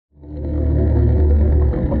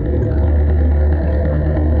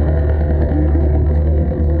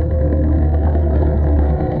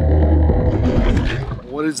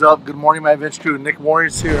is up? Good morning, my adventure crew. Nick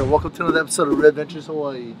Morris here. Welcome to another episode of Red Adventures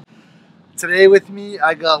Hawaii. Today with me,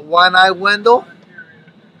 I got One-Eye Wendell.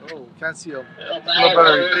 Oh, can't see him.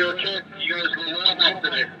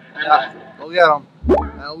 Go get him.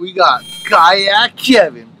 And we got Kayak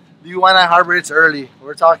Kevin. The One-Eye Harbor, it's early.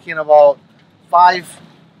 We're talking about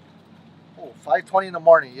 5:20 in the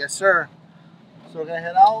morning. Yes, sir. So we're gonna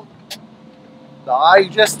head out. The eye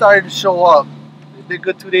just started to show up. They did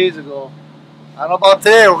good 2 days ago. I don't know about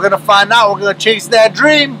today. We're gonna find out. We're gonna chase that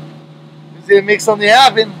dream. We're gonna make something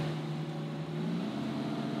happen.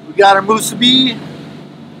 We got our Moose B. And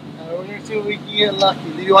we're gonna see if we can get lucky.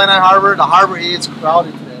 Leaving One-Eye Harbor. The harbor is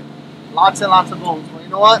crowded today. Lots and lots of boats. But you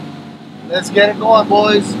know what? Let's get it going,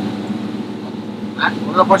 boys.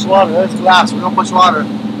 We're gonna push water. There's glass. We're gonna push water.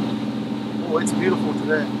 Oh, it's beautiful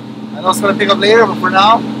today. I know it's gonna pick up later, but for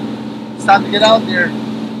now, it's time to get out there.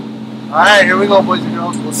 Alright, here we go, boys and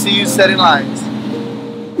girls. We'll see you setting lines.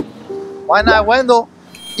 One-Eye Wendell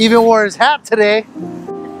even wore his hat today.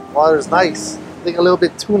 Water's nice. I think a little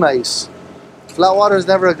bit too nice. Flat water is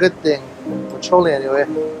never a good thing. Patrolling anyway.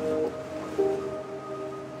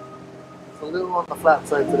 It's a little on the flat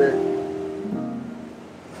side today.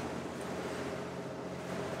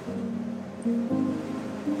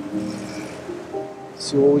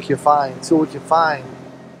 See what we can find. See what we can find.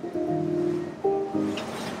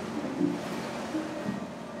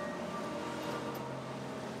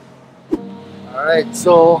 Alright,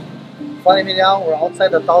 so finding me now, we're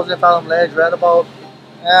outside the 1,000 fathom ledge. We're at about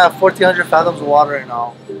 1,400 fathoms of water right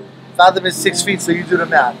now. Fathom is 6 feet, so you do the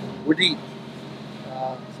math. We're deep.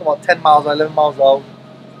 It's about 10 miles, 11 miles out.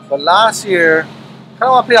 But last year,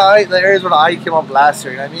 kind of up here, the areas where the eye came up last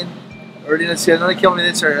year, you know what I mean? Early this year, then it came up in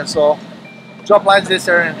this area, so drop lines this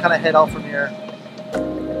area and kind of head out from here.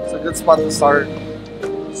 It's a good spot to start.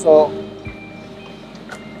 So,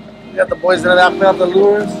 we got the boys that have up the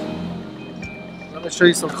lures. Let me show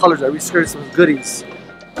you some colors. I researched some goodies.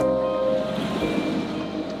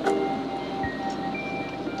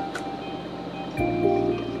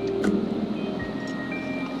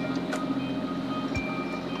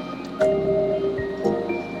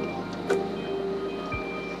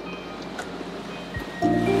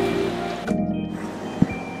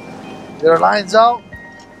 Get our lines out.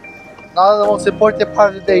 Now the most important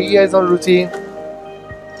part of the day. You guys know the routine.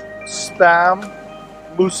 Spam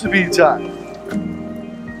musubi time.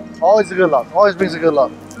 Always a good luck. Always brings a good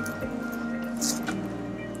luck.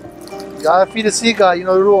 You gotta feed the sea guy. You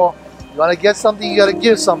know the rule. You wanna get something, you gotta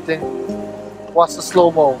give something. Watch the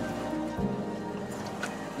slow-mo.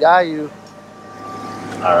 Yeah, you.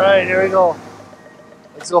 Alright, here we go.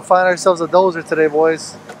 Let's go find ourselves a dozer today,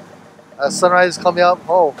 boys. Sunrise is coming up.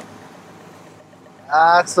 Oh.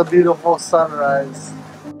 That's a beautiful sunrise.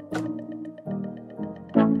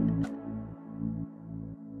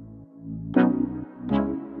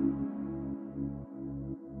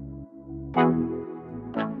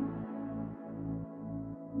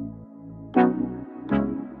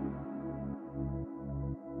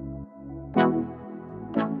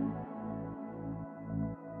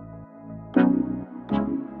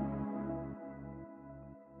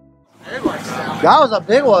 That was a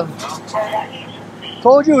big one.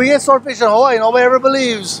 Told you we get swordfish in Hawaii, nobody ever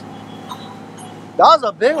believes. That was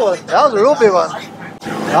a big one. That was a real big one.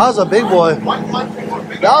 That was a big boy.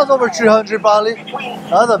 That was over 300 probably.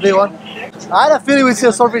 That was a big one. I had a feeling we'd see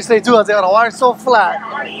a swordfish today too. I was like, oh, the water's so flat.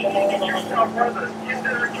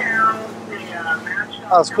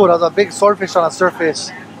 That was cool. That was a big swordfish on the surface.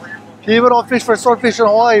 People don't fish for swordfish in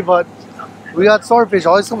Hawaii, but we got swordfish.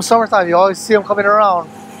 Always come summertime, you always see them coming around.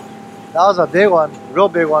 That was a big one. Real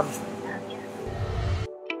big one.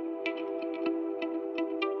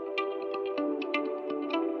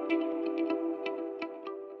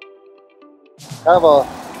 Kind of a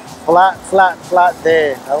flat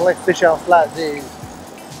day. I don't like fishing on flat days.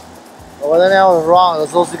 But then I was wrong. It was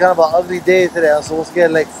supposed to be kind of an ugly day today. I was supposed to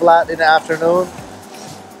get like flat in the afternoon.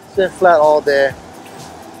 It's been flat all day.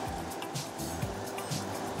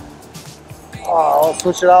 Oh, I'll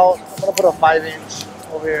switch it out. I'm gonna put a 5-inch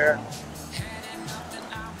over here.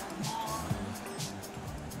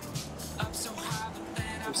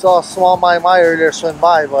 We saw a small mai earlier swim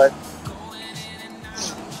by, but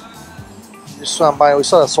just swam by. We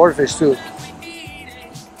saw a swordfish too.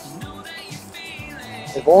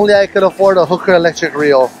 If only I could afford a hooker electric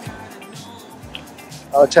reel,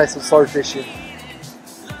 I would try some swordfishing.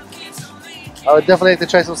 I would definitely like to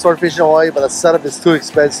try some swordfish in Hawaii, but the setup is too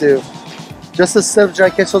expensive. Just to set up, try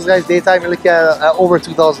to catch those guys daytime, you're looking at over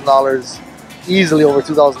 $2,000. Easily over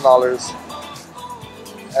 $2,000.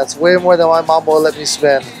 That's way more than my mom will let me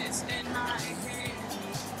spend.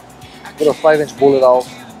 Put a 5-inch bullet out.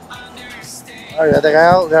 Alright, got that guy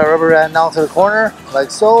out. Got a rubber band down to the corner, like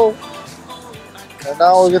so. And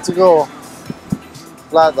now we're good to go.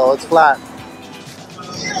 Flat though, it's flat.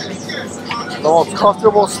 The most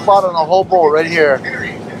comfortable spot on the whole boat right here.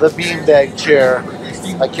 The beanbag chair.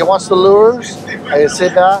 I can watch the lures. I can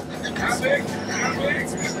sit back.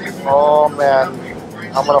 Oh man,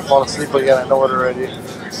 I'm gonna fall asleep again. I know it already.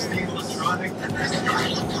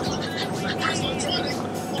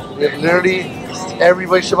 We have literally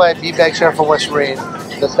everybody should buy a beanbag chair from West Rain.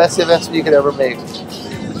 The best investment you could ever make.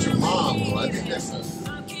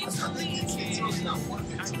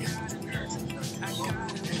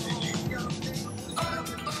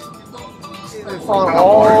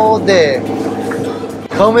 All day.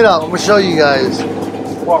 Coming up, I'm gonna show you guys.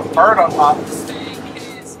 What bird on top?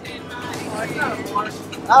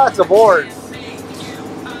 Ah, it's a board.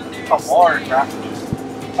 A board, bro.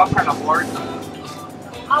 What kind of board?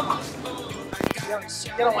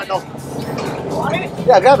 Get on my nose.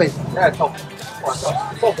 Yeah, grab it. Yeah, it's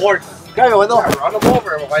a board. Grab it, window. Run them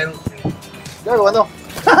over. Grab it, window.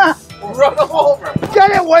 Run them over.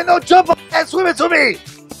 Get it, window. Jump up and swim it to me.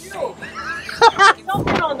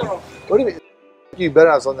 Something on the rope. What do you mean? You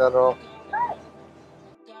better have something on the rope.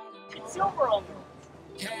 It's silver on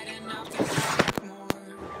the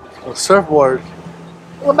rope. A surfboard.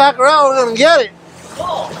 Go back around, we're gonna get it.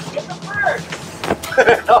 Oh, get the bird.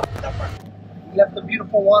 We left the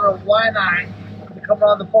beautiful water of Waianae to come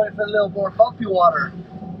around the point for a little more bumpy water.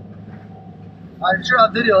 I'm sure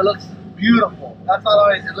on video it looks beautiful. That's not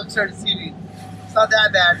always, it looks sort of seedy. It's not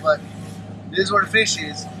that bad, but this is where the fish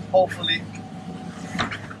is, hopefully.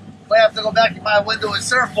 Might have to go back in my window and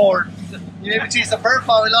surfboard. You maybe chase a bird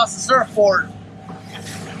while we lost the surfboard.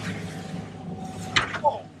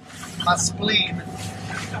 Oh, my spleen.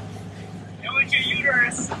 It was your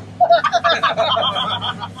uterus.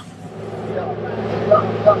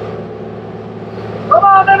 Come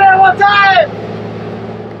on, baby, one time!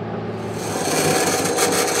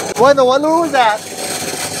 What lure was that?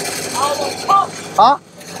 Huh?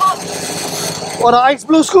 Oh, the ice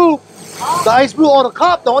blue scoop. The ice blue, oh, the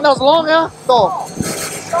cup, the one that was long, yeah? No.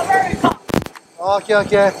 Strawberry cup. Okay,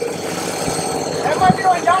 okay. That might be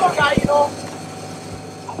a yellow guy, you know.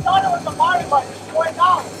 I thought it was the body, but it's going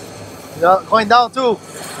down. Yeah, going down too.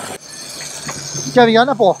 Kevin, yan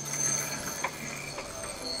na po.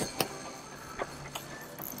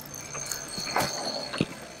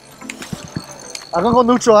 I'm gonna go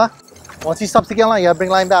neutral, huh? Once he stops taking line, you gotta bring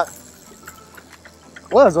line back.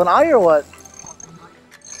 What, is it an eye or what?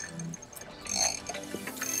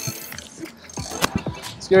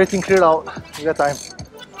 Let's get everything cleared out. You got time.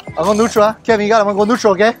 I'm going neutral, huh? Kevin, you got it. I'm gonna go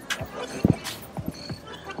neutral, okay?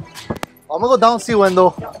 I'm gonna go down sea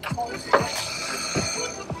window.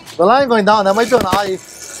 The line going down, that might be an eye.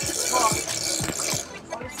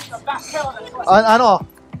 I know.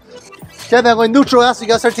 Kevin, I'm going neutral, huh? So you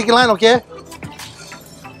gotta start taking line, okay?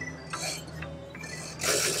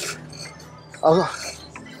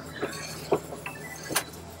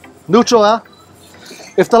 Neutral, huh?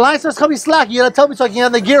 If the line starts coming slack, you gotta tell me so I can get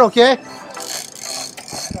on the gear, okay?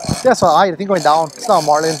 That's all right. I think going down. It's not a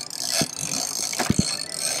marlin.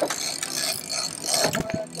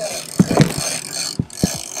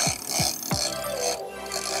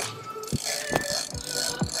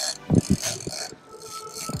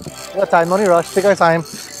 We got time, no need rush. Take our time.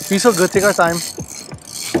 Be so good, take our time.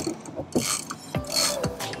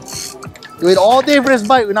 You wait all day for this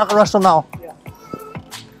bite, we're not gonna rush them now. Yeah.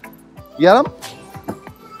 You get them?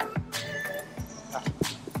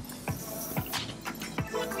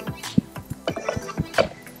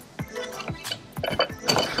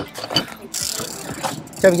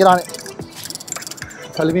 Kevin, get on it.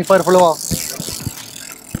 Let me fight for a little while.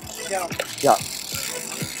 Yeah. Yeah.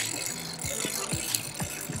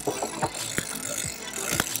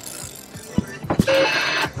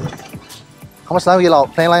 How much time we get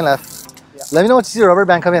out? Plain line left. Yeah. Let me know when you see the rubber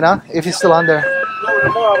band come in, huh? If he's still on there.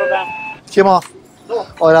 No, more rubber band. Came off. No.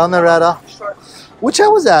 Oh, down there, right? Short. Which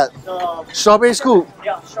one was that? The Strawberry scoop.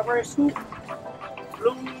 yeah, strawberry scoop.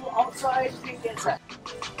 Blue outside, pink inside.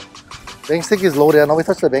 Bang stick is loaded. Nobody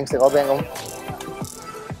touch the bang stick. I'll bang them.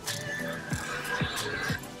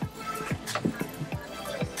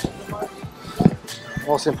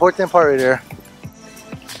 Most important part right there.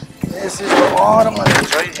 This is the bottom one.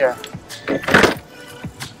 It's right here.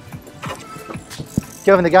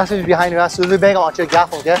 Kevin, the gas is behind you. As soon as we bang, I want you to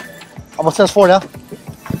gaff, okay? I'm gonna send us forward now.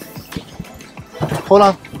 Hold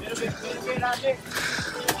on.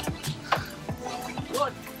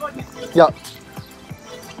 Yeah.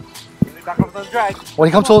 Back up the drag. When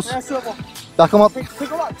he comes close, back him up. Take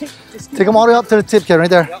him up. Take Take him all the way up to the tip, Kevin, right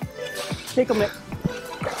there. Yep. Take him, Nick.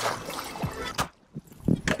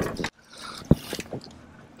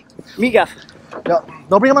 Me, Gaff. Yeah.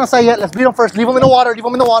 Don't bring them on the side yet. Let's bleed them first. Leave them in the water. Leave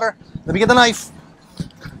them in the water. Let me get the knife.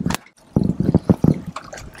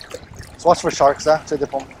 Let's watch for sharks, huh? So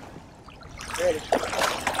dip them. Ready.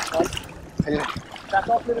 Hey. Back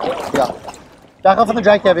off a little bit. Yeah. Back off on the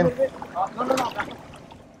dry, Kevin. No. Back off.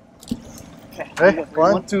 Okay. Ready?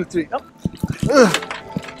 1, 2, 3. Yep.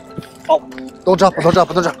 Oh. Don't drop it. Don't drop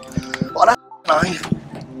it. Don't drop it. Oh, that's knife.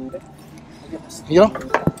 You know?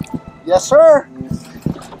 Yes, sir.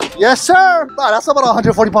 Yes, sir. Wow, that's about a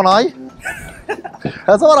 140 pound eye.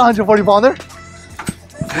 That's about a 140 pounder.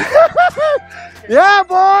 Yeah,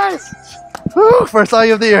 boys. Whew, first eye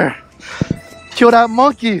of the year. Kill that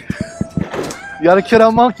monkey. You gotta kill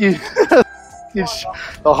that monkey. It's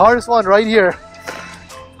the hardest one right here.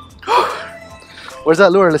 Where's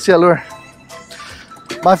that lure? Let's see that lure.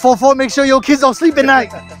 My full, make sure your kids don't sleep at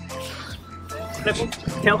night. Flip him.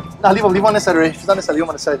 Kill. Nah, leave him on this side, Ray. If he's on this side, leave him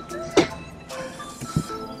on this side.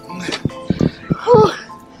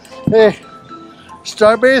 Hey,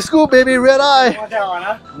 strawberry scoop, baby, red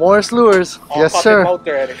eye. Morris lures. Yes, sir.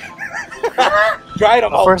 Dried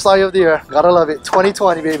them out. First eye of the year. Gotta love it.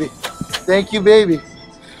 2020, baby. Thank you, baby.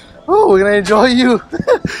 Oh, we're gonna enjoy you.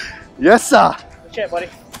 Yes, sir. Good shit, buddy.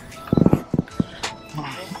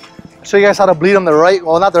 I'll show you guys how to bleed them the right,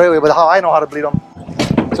 well, not the right way, but how I know how to bleed them.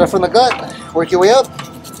 Start from the gut, work your way up.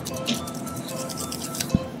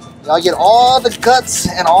 Now get all the guts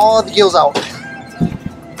and all the gills out.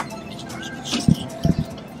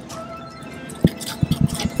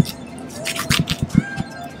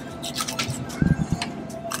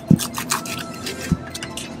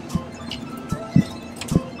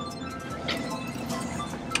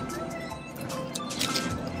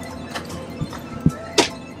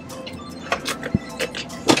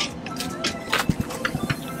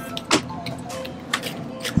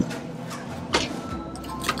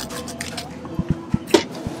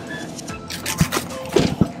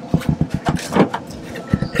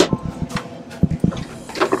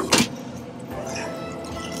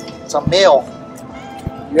 It's a male.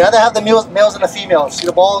 You rather have the males than the females. See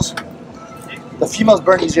the balls? The females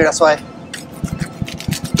burn easier, that's why.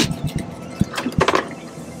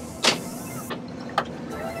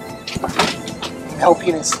 Male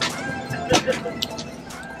penis.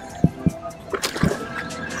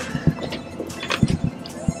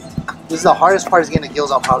 This is the hardest part, is getting the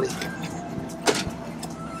gills out probably.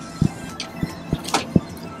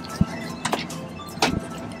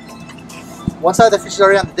 One side of the fish is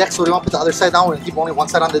already on the deck, so we want to put the other side down. We're going to keep only one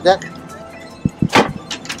side on the deck.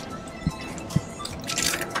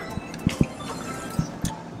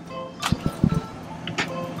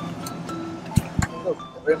 Oh,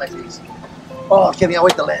 right in my face. Oh, Kevin, I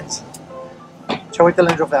wait the lens. Try to wait the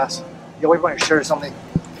lens real fast. You wait on your shirt or something.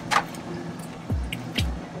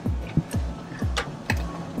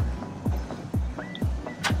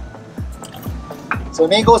 So the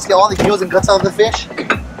main goal is to get all the gills and guts out of the fish.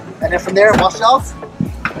 And then from there, wash it off,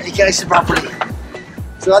 and you can ice it properly.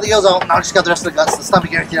 So got the gills out, now just got the rest of the guts. Let's not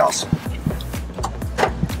get anything else.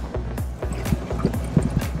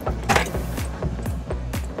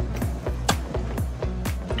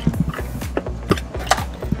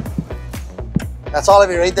 That's all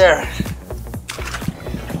of it right there.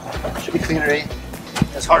 Should be clean already.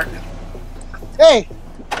 It's hard. Hey,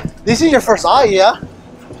 this is your first eye, yeah?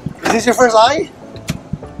 Is this your first eye?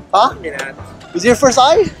 Huh? Yeah. Is it your first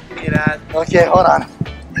eye? Yeah. Okay, hold on.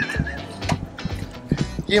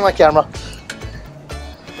 Give me my camera.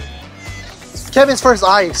 It's Kevin's first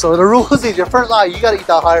eye, so the rules is your first eye, you gotta eat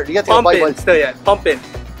that hard. You gotta take a bite. Pumping, still yet. Pumping.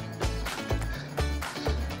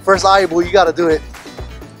 First eye, boy, you gotta do it.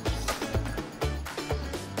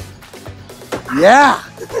 Yeah!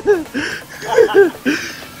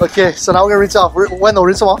 Okay, so now we're gonna rinse off. Wendell,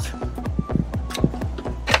 rinse them off.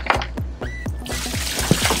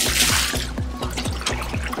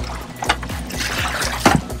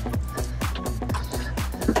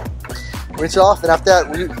 Rinse it off, and after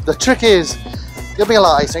that, the trick is, you'll bring a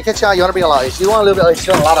lot of ice. When you catch it out, you want to bring a lot of ice. You don't want a little bit of ice,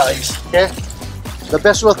 you want a lot of ice, okay? The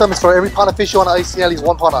best rule of thumb is for every pound of fish you want to ice, you need at least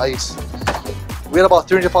 1 pound of ice. We had about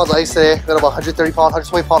 300 pounds of ice today. We had about 130 pound,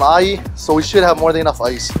 120 pound eye, so we should have more than enough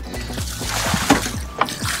ice.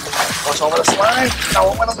 Watch over the slide. Now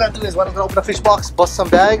what Wendell's gonna do is Wendell's gonna open a fish box, bust some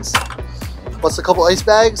bags, bust a couple ice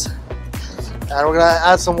bags, and we're gonna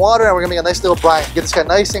add some water, and we're gonna make a nice little brine. Get this guy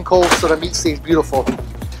nice and cold so the meat stays beautiful.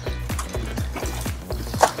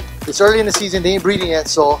 It's early in the season, they ain't breeding yet,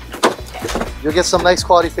 so you'll get some nice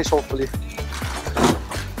quality fish hopefully.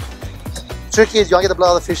 Trick is you want to get the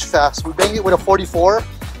blood out of the fish fast. We bang it with a 44, so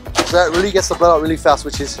that really gets the blood out really fast,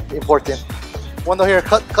 which is important. Wendell here,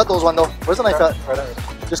 cut those, Wendell. Where's the knife at?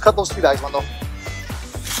 Just cut those 3 bags, Wendell.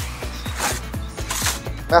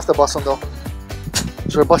 That's the bus one though.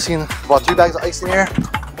 So we're busting about 3 bags of ice in here.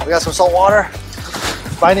 We got some salt water.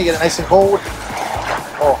 Finally get it nice and cold.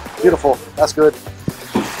 Oh, beautiful. That's good.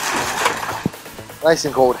 Nice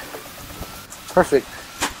and cold. Perfect.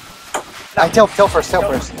 Tail first.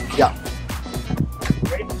 Yeah.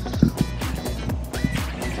 Ready?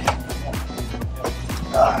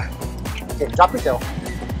 Okay, drop your tail.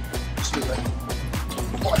 Excuse me.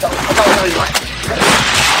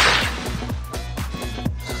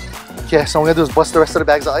 Okay, so what we're gonna do is bust the rest of the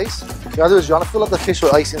bags of ice. What you wanna do is you wanna fill up the fish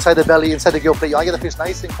with ice inside the belly, inside the gill plate. You wanna get the fish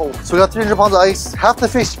nice and cold. So we got 300 pounds of ice. Half the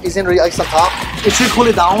fish is in the ice on top. It should cool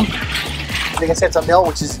it down. Like I said, it's a male,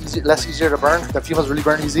 which is less easier to burn. The females really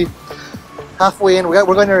burn easy. Halfway in, we're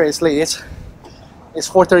going there. It's late. It's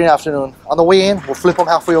 4:30 in the afternoon. On the way in, we'll flip them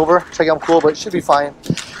halfway over. Try to get them cool, but it should be fine.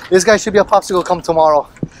 This guy should be a popsicle come tomorrow,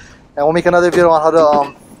 and we'll make another video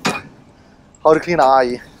on how to clean an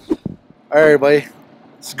eye. All right, everybody.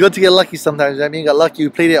 It's good to get lucky sometimes. I mean, got lucky. We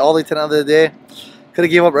played it all the way to the end of the day. Could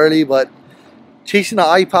have gave up early, but chasing the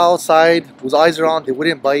eye pile outside, whose eyes are on, they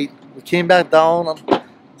wouldn't bite. We came back down,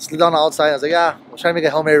 slid down the outside. I was like, yeah, we'll try to make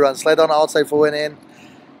a Hail Mary run. Slide down the outside for went in.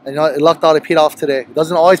 And you know, it lucked out. It paid off today. It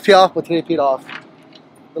doesn't always pay off, but today it paid off.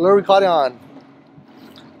 The lure we caught it on.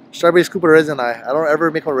 Strawberry scoop with resin eye. I don't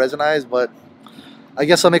ever make my resin eyes, but I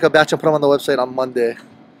guess I'll make a batch and put them on the website on Monday.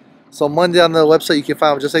 So Monday on the website you can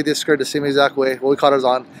find them just like this skirt, the same exact way, what we caught ours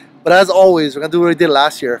on. But as always, we're gonna do what we did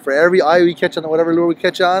last year. For every eye we catch on whatever lure we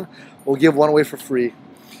catch on, we'll give one away for free.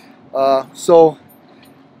 So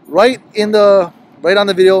right on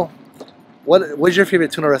the video, what's your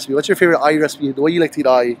favorite tuna recipe? What's your favorite eye recipe? The way you like to eat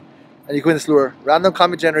eye, and you go in this lure. Random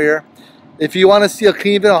comment generator. If you want to see a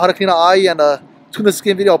clean video on how to clean an eye and a tuna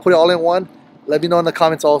skin video, I'll put it all in one. Let me know in the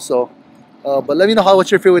comments also. But let me know what's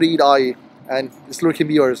your favorite way to eat eye, and this lure can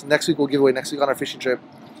be yours. Next week we'll give away. Next week on our fishing trip.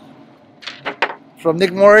 From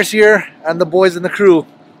Nick Morris here and the boys and the crew.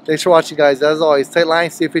 Thanks for watching, guys. As always, tight line,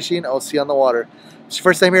 stay fishing. I'll see you on the water. If it's your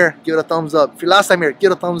first time here, give it a thumbs up. If you're last time here,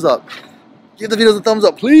 give it a thumbs up. Give the videos a thumbs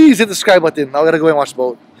up. Please hit the subscribe button. Now I gotta go and watch the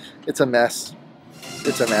boat. It's a mess.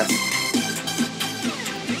 It's a mess.